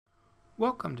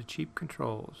Welcome to Cheap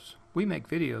Controls. We make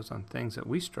videos on things that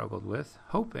we struggled with,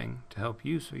 hoping to help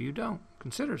you so you don't.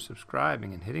 Consider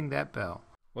subscribing and hitting that bell.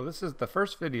 Well, this is the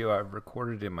first video I've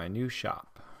recorded in my new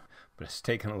shop, but it's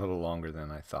taken a little longer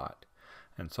than I thought.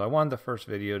 And so I wanted the first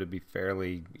video to be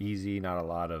fairly easy, not a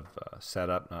lot of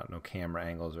setup, no camera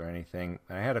angles or anything.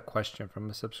 I had a question from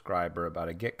a subscriber about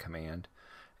a get command,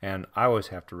 and I always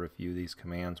have to review these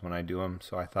commands when I do them,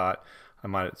 so I thought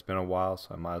it's been a while,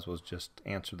 so I might as well just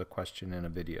answer the question in a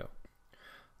video.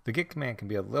 The get command can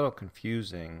be a little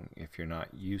confusing if you're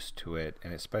not used to it,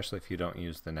 and especially if you don't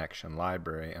use the Nextion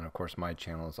library. And of course my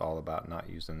channel is all about not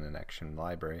using the Nextion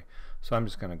library, so I'm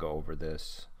just going to go over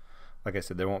this. Like I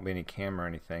said, there won't be any camera or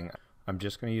anything. I'm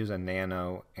just going to use a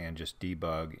nano and just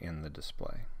debug in the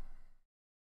display.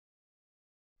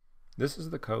 This is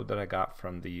the code that I got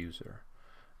from the user.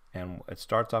 And it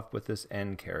starts off with this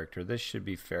N character. This should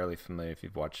be fairly familiar if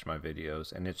you've watched my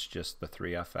videos, and it's just the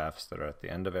three FFs that are at the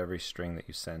end of every string that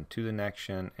you send to the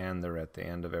Nextion, and they're at the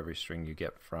end of every string you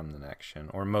get from the Nextion,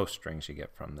 or most strings you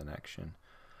get from the Nextion.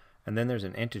 And then there's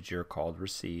an integer called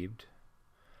received,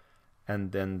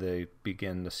 and then they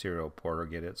begin the serial port or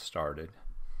get it started.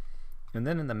 And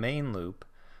then in the main loop,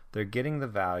 they're getting the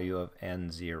value of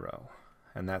N0,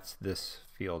 and that's this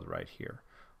field right here,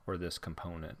 or this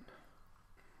component.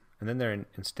 And then they're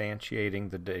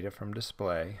instantiating the data from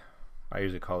display. I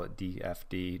usually call it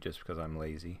DFD just because I'm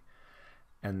lazy.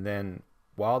 And then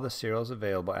while the serial is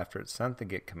available after it's sent the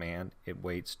get command, it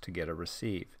waits to get a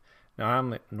receive. Now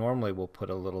I normally will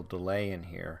put a little delay in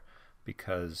here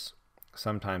because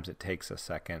sometimes it takes a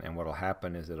second, and what will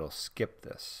happen is it'll skip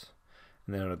this.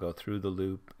 And then it'll go through the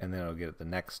loop, and then it'll get it the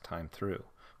next time through,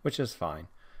 which is fine.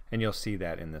 And you'll see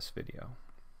that in this video.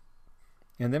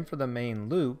 And then for the main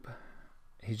loop,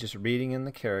 he's just reading in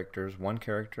the characters, one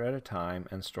character at a time,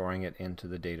 and storing it into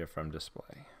the data from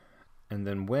display. And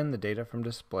then when the data from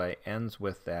display ends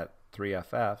with that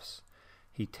 3FFs,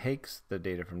 he takes the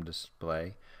data from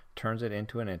display, turns it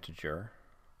into an integer,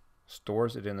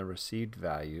 stores it in the received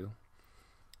value,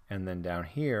 and then down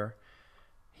here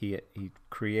he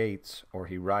creates, or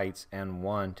he writes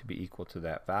N1 to be equal to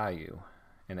that value,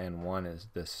 and N1 is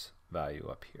this value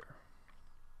up here.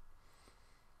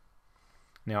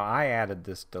 Now I added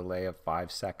this delay of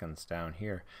 5 seconds down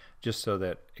here just so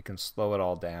that it can slow it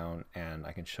all down and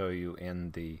I can show you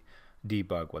in the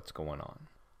debug what's going on.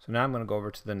 So now I'm going to go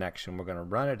over to the Nextion. We're going to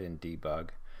run it in debug,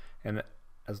 and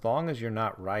as long as you're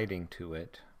not writing to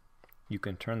it, you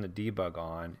can turn the debug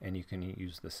on and you can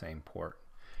use the same port.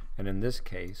 And in this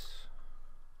case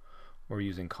we're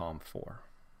using COM4.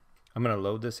 I'm going to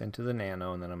load this into the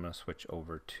nano, and then I'm going to switch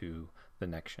over to the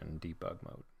Nextion debug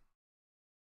mode.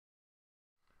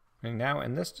 And now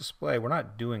in this display, we're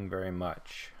not doing very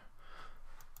much.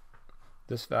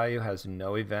 This value has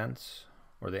no events,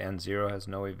 or the N0 has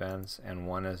no events,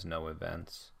 N1 has no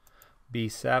events.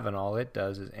 B7, all it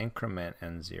does is increment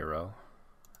N0,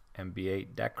 and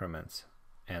B8 decrements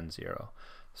N0.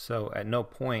 So at no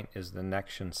point is the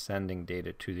Nextion sending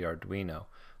data to the Arduino.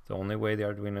 The only way the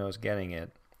Arduino is getting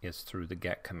it is through the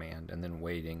get command, and then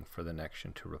waiting for the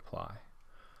Nextion to reply.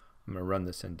 I'm going to run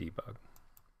this in debug.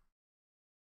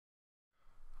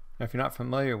 Now if you're not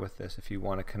familiar with this, if you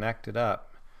want to connect it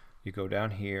up, you go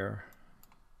down here,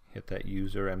 hit that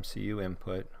user MCU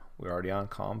input. We're already on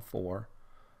COM4,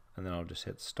 and then I'll just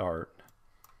hit start,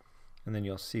 and then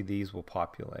you'll see these will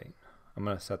populate. I'm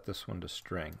going to set this one to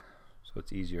string so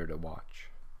it's easier to watch.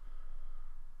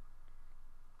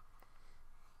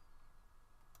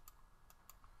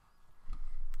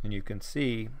 And you can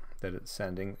see that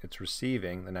it's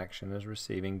receiving, the Nextion is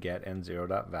receiving get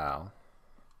n0.val,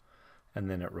 and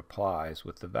then it replies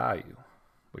with the value,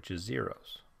 which is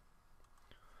zeros.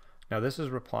 Now this is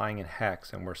replying in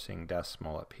hex, and we're seeing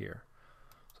decimal up here.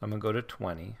 So I'm going to go to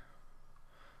 20.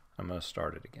 I'm going to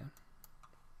start it again.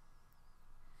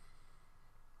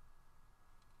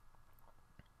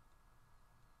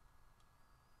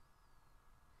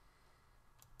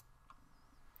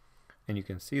 And you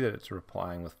can see that it's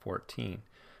replying with 14.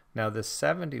 Now this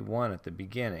 71 at the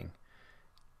beginning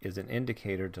is an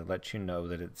indicator to let you know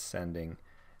that it's sending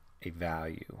a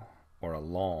value, or a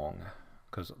long,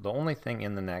 because the only thing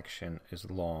in the Nextion is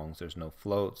longs. There's no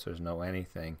floats, there's no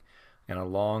anything, and a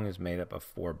long is made up of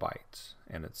 4 bytes,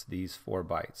 and it's these 4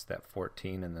 bytes, that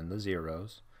 14 and then the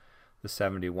zeros. The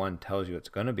 71 tells you it's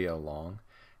going to be a long,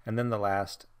 and then the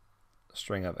last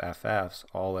string of FFs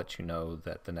all let you know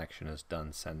that the Nextion is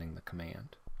done sending the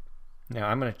command. Now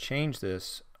I'm going to change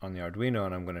this on the Arduino,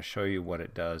 and I'm going to show you what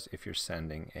it does if you're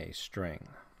sending a string.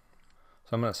 So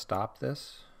I'm going to stop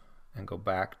this and go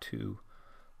back to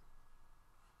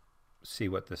see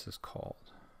what this is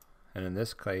called. and in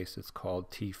this case it's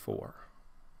called T4.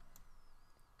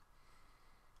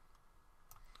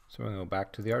 So we're going to go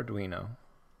back to the Arduino,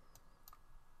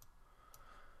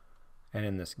 and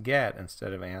in this get,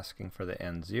 instead of asking for the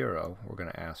N0, we're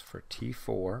going to ask for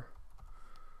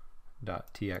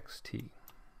T4.txt.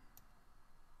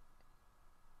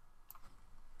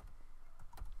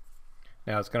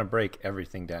 Now it's going to break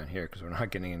everything down here because we're not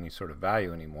getting any sort of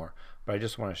value anymore, but I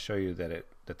just want to show you that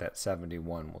that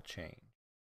 71 will change.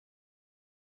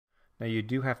 Now you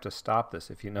do have to stop this.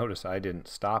 If you notice, I didn't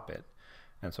stop it,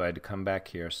 and so I had to come back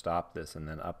here, stop this, and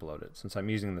then upload it. Since I'm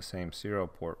using the same serial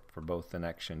port for both the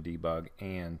Nextion debug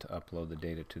and to upload the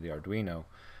data to the Arduino,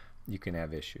 you can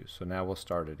have issues. So now we'll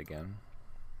start it again.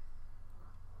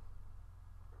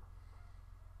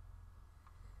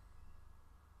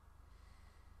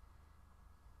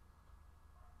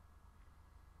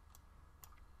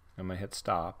 I'm going to hit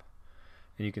stop,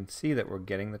 and you can see that we're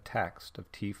getting the text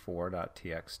of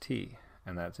T4.txt,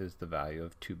 and that is the value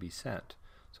of to be sent.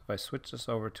 So if I switch this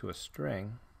over to a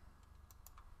string,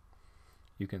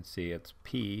 you can see it's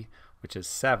P, which is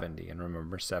 70, and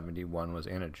remember 71 was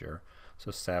integer, so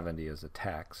 70 is a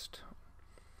text,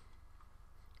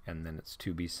 and then it's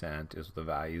to be sent is the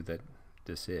value that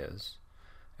this is,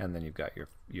 and then you've got your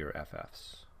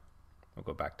FFs. We'll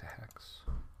go back to hex.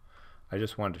 I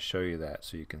just wanted to show you that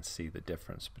so you can see the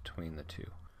difference between the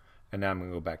two. And now I'm going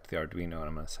to go back to the Arduino and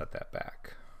I'm going to set that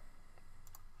back.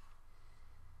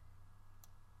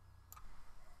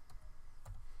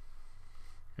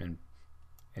 And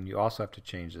you also have to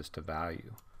change this to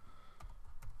value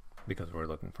because we're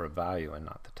looking for a value and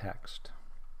not the text.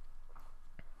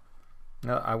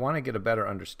 Now I want to get a better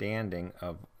understanding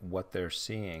of what they're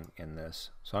seeing in this,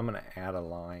 so I'm going to add a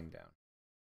line down.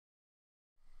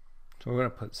 So we're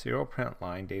going to put serial print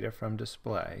line data from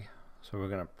display. So we're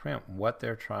going to print what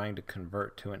they're trying to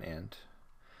convert to an int,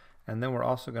 and then we're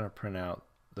also going to print out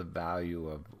the value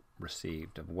of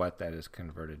received of what that is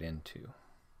converted into.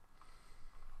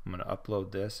 I'm going to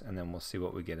upload this, and then we'll see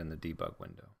what we get in the debug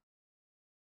window.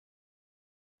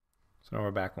 So now we're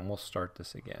back and we'll start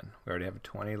this again. We already have a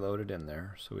 20 loaded in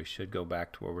there, so we should go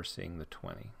back to where we're seeing the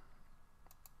 20.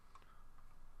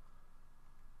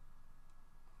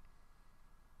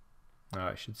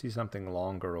 I should see something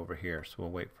longer over here, so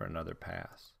we'll wait for another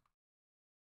pass.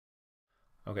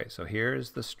 Okay, so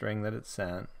here's the string that it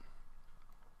sent,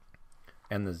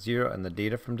 and the 0 and the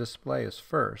data from display is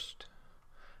first,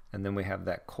 and then we have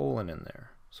that colon in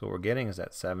there. So what we're getting is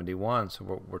that 71,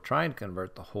 so we're trying to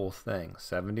convert the whole thing,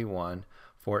 71,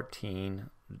 14,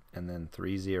 and then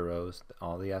 3 zeros,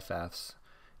 all the FFs,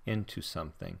 into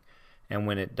something. And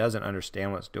when it doesn't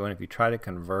understand what it's doing, if you try to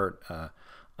convert an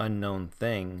unknown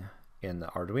thing in the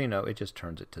Arduino, it just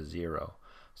turns it to 0.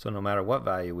 So no matter what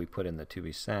value we put in the to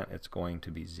be sent, it's going to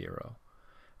be 0.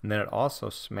 And then it also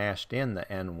smashed in the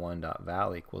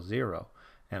n1.val equals 0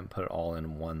 and put it all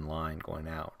in one line going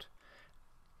out.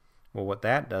 Well, what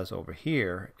that does over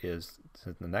here is,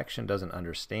 since the Nextion doesn't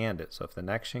understand it, so if the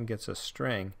Nextion gets a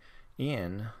string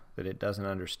in that it doesn't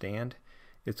understand,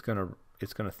 it's gonna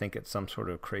think it's some sort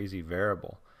of crazy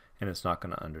variable, and it's not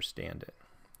going to understand it.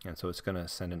 And so it's going to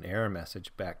send an error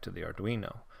message back to the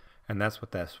Arduino. And that's what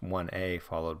that 1A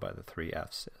followed by the 3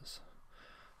 Fs is.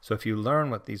 So if you learn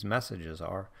what these messages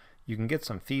are, you can get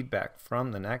some feedback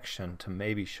from the Nextion to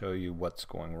maybe show you what's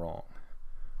going wrong.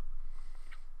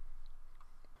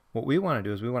 What we want to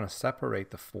do is we want to separate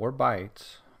the 4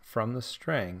 bytes from the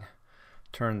string,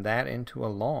 turn that into a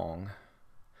long,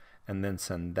 and then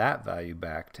send that value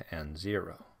back to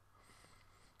N0.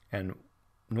 And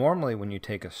normally when you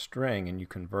take a string and you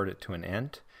convert it to an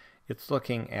int, it's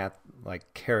looking at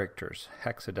like characters,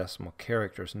 hexadecimal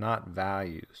characters, not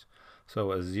values.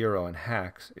 So a 0 in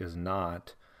hex is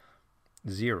not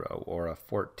 0, or a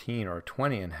 14 or a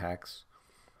 20 in hex.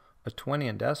 A 20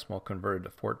 in decimal converted to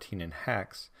 14 in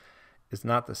hex is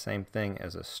not the same thing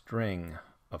as a string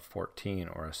of 14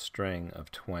 or a string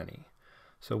of 20.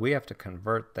 So we have to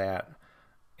convert that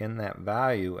in that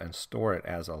value and store it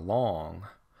as a long,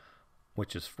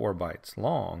 which is 4 bytes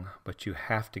long, but you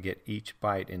have to get each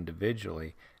byte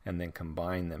individually and then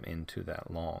combine them into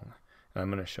that long. And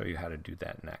I'm going to show you how to do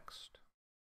that next.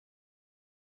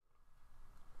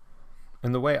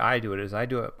 And the way I do it is I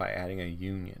do it by adding a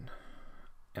union.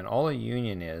 And all a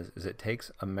union is it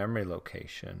takes a memory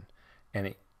location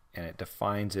and it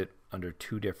defines it under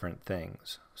 2 different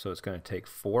things. So it's going to take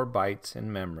 4 bytes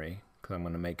in memory, because I'm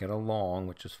going to make it a long,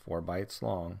 which is 4 bytes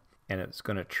long, and it's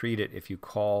going to treat it, if you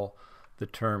call the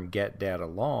term get data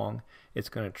long, it's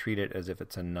going to treat it as if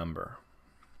it's a number.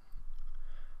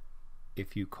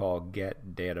 if you call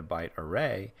get data byte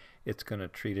array, it's going to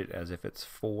treat it as if it's a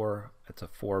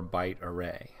 4-byte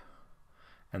array.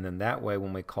 And then that way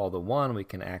when we call the 1, we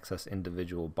can access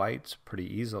individual bytes pretty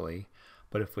easily.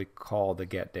 But if we call the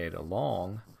get data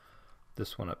long,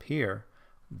 this one up here,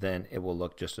 then it will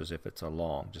look just as if it's a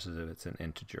long, just as if it's an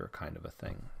integer kind of a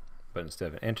thing. But instead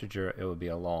of an integer, it would be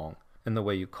a long. And the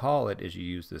way you call it is you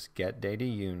use this get data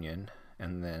union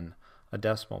and then a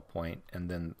decimal point and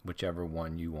then whichever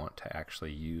one you want to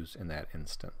actually use in that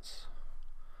instance.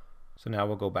 So now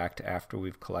we'll go back to after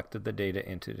we've collected the data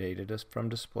into data from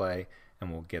display,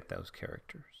 and we'll get those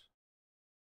characters.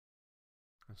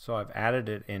 So I've added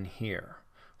it in here.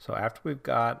 So after we've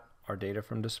got our data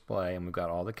from display and we've got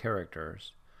all the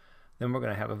characters, then we're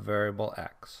going to have a variable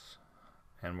x,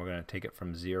 and we're going to take it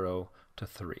from 0 to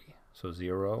 3. So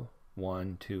 0,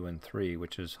 1, 2, and 3,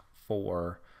 which is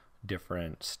 4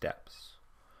 different steps.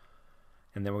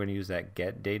 And then we're going to use that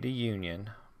get data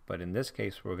union, but in this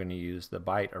case we're going to use the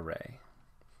byte array,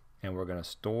 and we're going to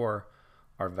store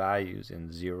our values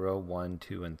in 0, 1,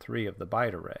 2, and 3 of the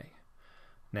byte array.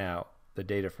 Now the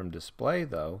data from display,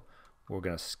 though, we're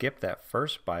going to skip that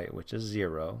first byte, which is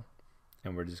 0,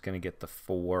 and we're just going to get the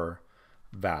 4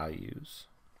 values.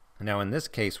 Now in this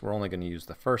case we're only going to use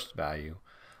the first value,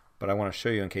 but I want to show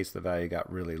you in case the value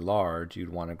got really large, you'd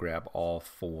want to grab all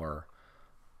four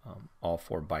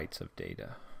bytes of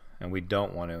data. And we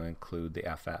don't want to include the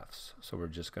FFs, so we're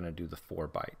just going to do the 4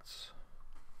 bytes.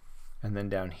 And then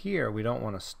down here, we don't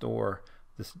want to store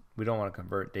this, we don't want to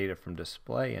convert data from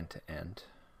display into int.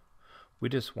 We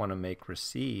just want to make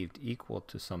received equal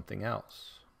to something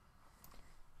else.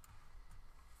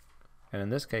 And in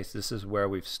this case, this is where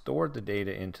we've stored the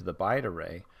data into the byte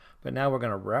array, but now we're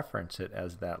going to reference it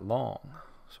as that long.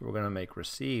 So we're going to make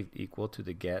received equal to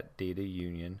the get data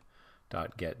union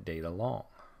dot get data long.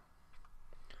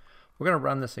 We're going to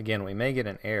run this again. We may get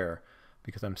an error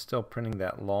because I'm still printing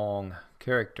that long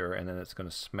character, and then it's going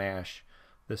to smash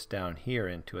this down here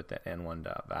into it, that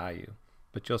n1.value.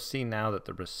 But you'll see now that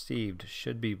the received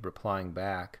should be replying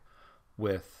back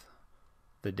with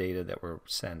the data that we're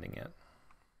sending it.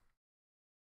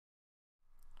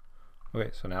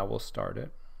 Okay, so now we'll start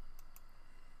it.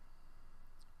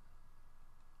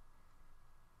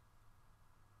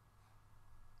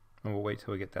 And we'll wait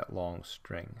till we get that long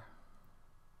string.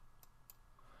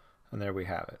 And there we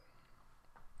have it.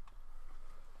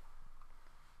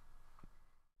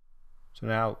 So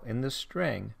now in this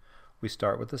string, we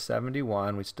start with the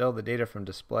 71. The data from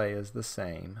display is the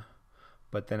same.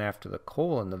 But then after the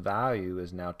colon, the value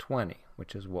is now 20,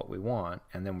 which is what we want.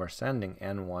 And then we're sending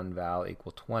n1 val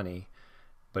equal 20,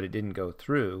 but it didn't go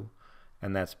through.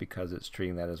 And that's because it's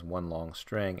treating that as one long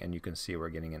string. And you can see we're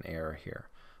getting an error here.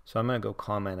 So I'm going to go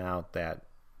comment out that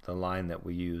the line that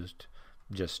we used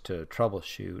just to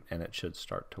troubleshoot, and it should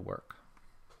start to work.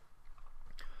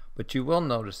 But you will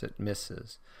notice it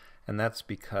misses, and that's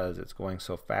because it's going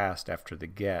so fast after the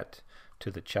get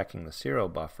to the checking the serial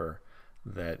buffer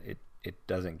that it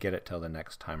doesn't get it till the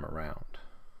next time around.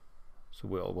 So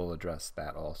we'll address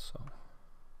that also.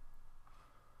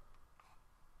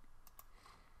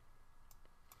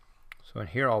 So in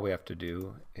here all we have to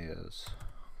do is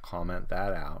comment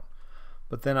that out.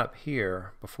 But then up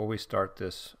here, before we start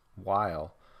this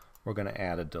while, we're going to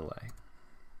add a delay.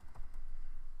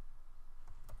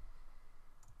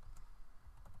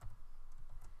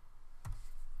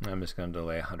 I'm just going to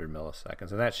delay 100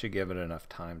 milliseconds, and that should give it enough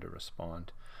time to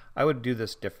respond. I would do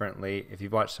this differently. If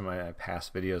you've watched some of my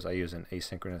past videos, I use an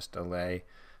asynchronous delay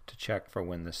to check for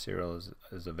when the serial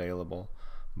is available.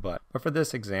 But for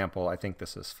this example, I think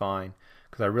this is fine,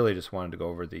 because I really just wanted to go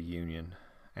over the union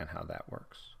and how that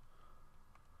works.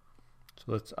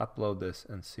 So let's upload this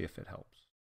and see if it helps.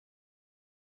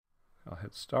 I'll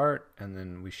hit start, and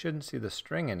then we shouldn't see the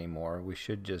string anymore. We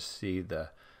should just see the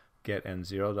get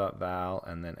n0.val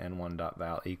and then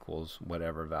n1.val equals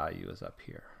whatever value is up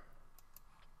here.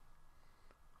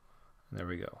 And there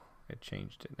we go. It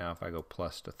changed it. Now if I go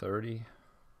plus to 30,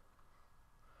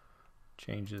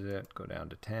 changes it, go down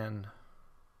to 10.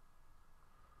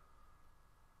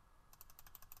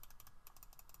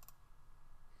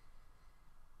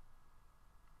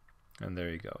 And there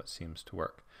you go, it seems to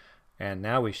work. And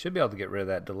now we should be able to get rid of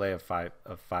that delay of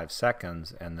 5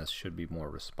 seconds, and this should be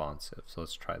more responsive. So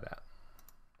let's try that.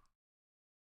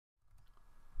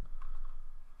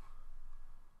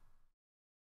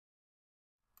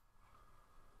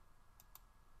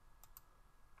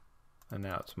 And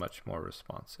now it's much more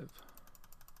responsive.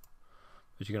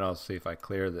 But you can also see if I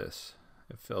clear this,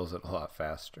 it fills it a lot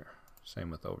faster. Same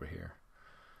with over here.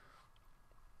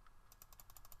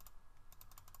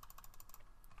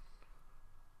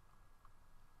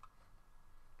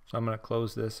 So I'm going to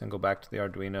close this and go back to the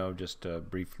Arduino just to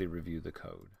briefly review the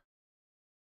code.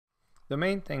 The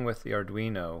main thing with the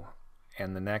Arduino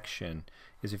and the Nextion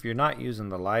is if you're not using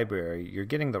the library, you're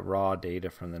getting the raw data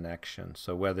from the Nextion.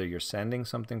 So whether you're sending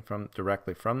something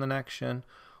directly from the Nextion,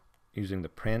 using the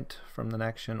print from the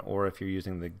Nextion, or if you're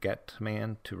using the get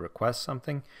command to request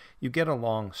something, you get a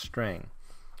long string.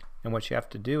 And what you have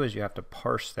to do is you have to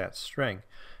parse that string.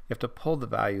 You have to pull the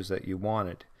values that you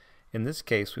wanted. In this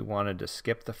case, we wanted to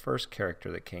skip the first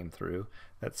character that came through,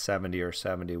 that's 70 or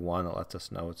 71, that lets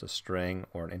us know it's a string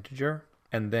or an integer.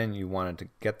 And then you wanted to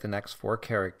get the next 4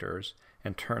 characters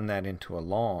and turn that into a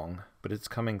long, but it's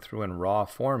coming through in raw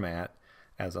format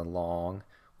as a long,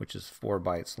 which is 4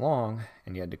 bytes long,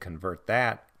 and you had to convert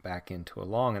that back into a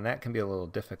long, and that can be a little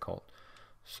difficult.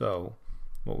 So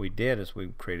what we did is we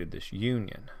created this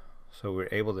union. So we're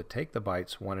able to take the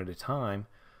bytes one at a time,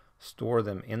 store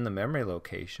them in the memory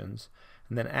locations,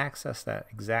 and then access that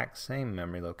exact same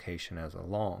memory location as a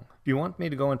long. If you want me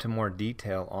to go into more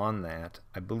detail on that,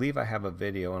 I believe I have a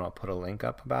video and I'll put a link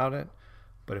up about it,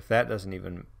 but if that doesn't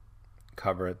even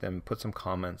cover it, then put some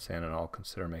comments in and I'll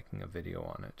consider making a video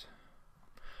on it.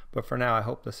 But for now, I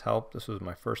hope this helped. This was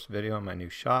my first video in my new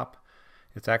shop.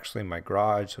 It's actually in my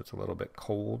garage, so it's a little bit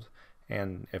cold,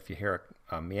 and if you hear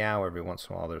a meow every once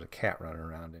in a while, there's a cat running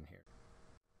around in here.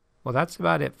 Well, that's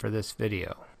about it for this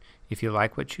video. If you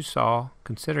like what you saw,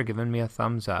 consider giving me a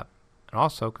thumbs up, and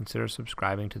also consider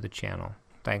subscribing to the channel.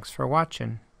 Thanks for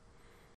watching.